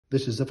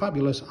This is the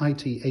fabulous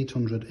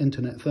IT800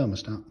 Internet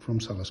Thermostat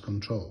from Salus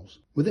Controls.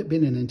 With it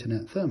being an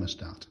Internet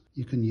Thermostat,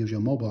 you can use your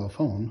mobile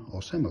phone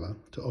or similar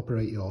to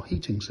operate your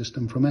heating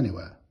system from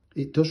anywhere.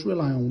 It does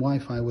rely on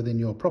Wi-Fi within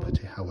your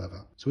property,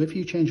 however, so if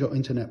you change your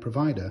internet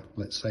provider,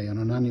 let's say on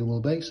an annual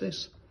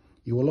basis,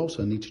 you will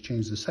also need to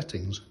change the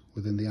settings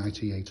within the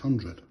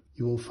IT800.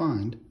 You will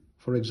find,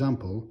 for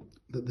example,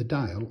 that the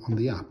dial on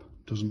the app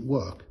doesn't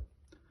work.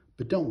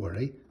 But don't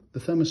worry, the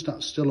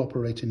thermostat's still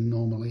operating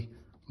normally,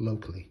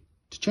 locally.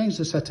 To change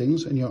the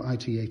settings in your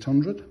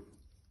IT800,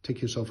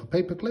 take yourself a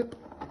paperclip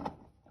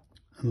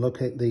and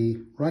locate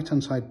the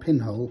right-hand side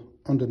pinhole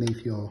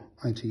underneath your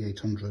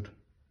IT800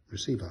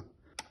 receiver.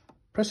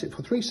 Press it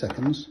for 3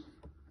 seconds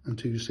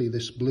until you see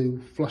this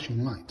blue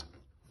flashing light.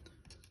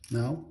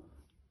 Now,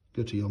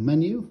 go to your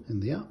menu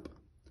in the app,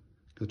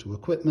 go to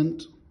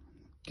Equipment,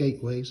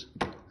 Gateways,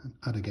 and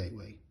add a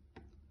gateway.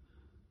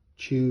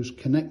 Choose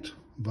Connect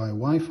via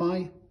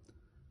Wi-Fi,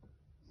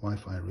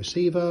 Wi-Fi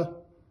receiver,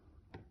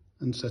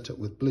 and set it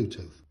with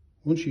Bluetooth.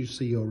 Once you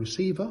see your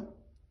receiver,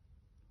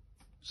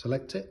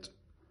 select it,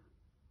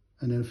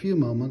 and in a few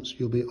moments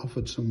you'll be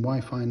offered some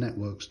Wi-Fi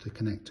networks to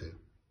connect to.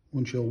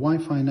 Once your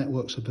Wi-Fi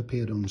networks have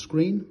appeared on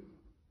screen,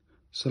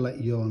 select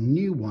your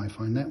new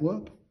Wi-Fi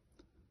network,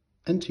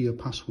 enter your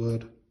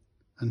password,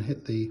 and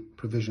hit the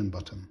provision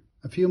button.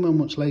 A few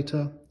moments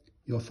later,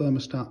 your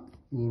thermostat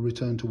will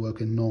return to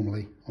working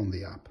normally on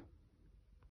the app.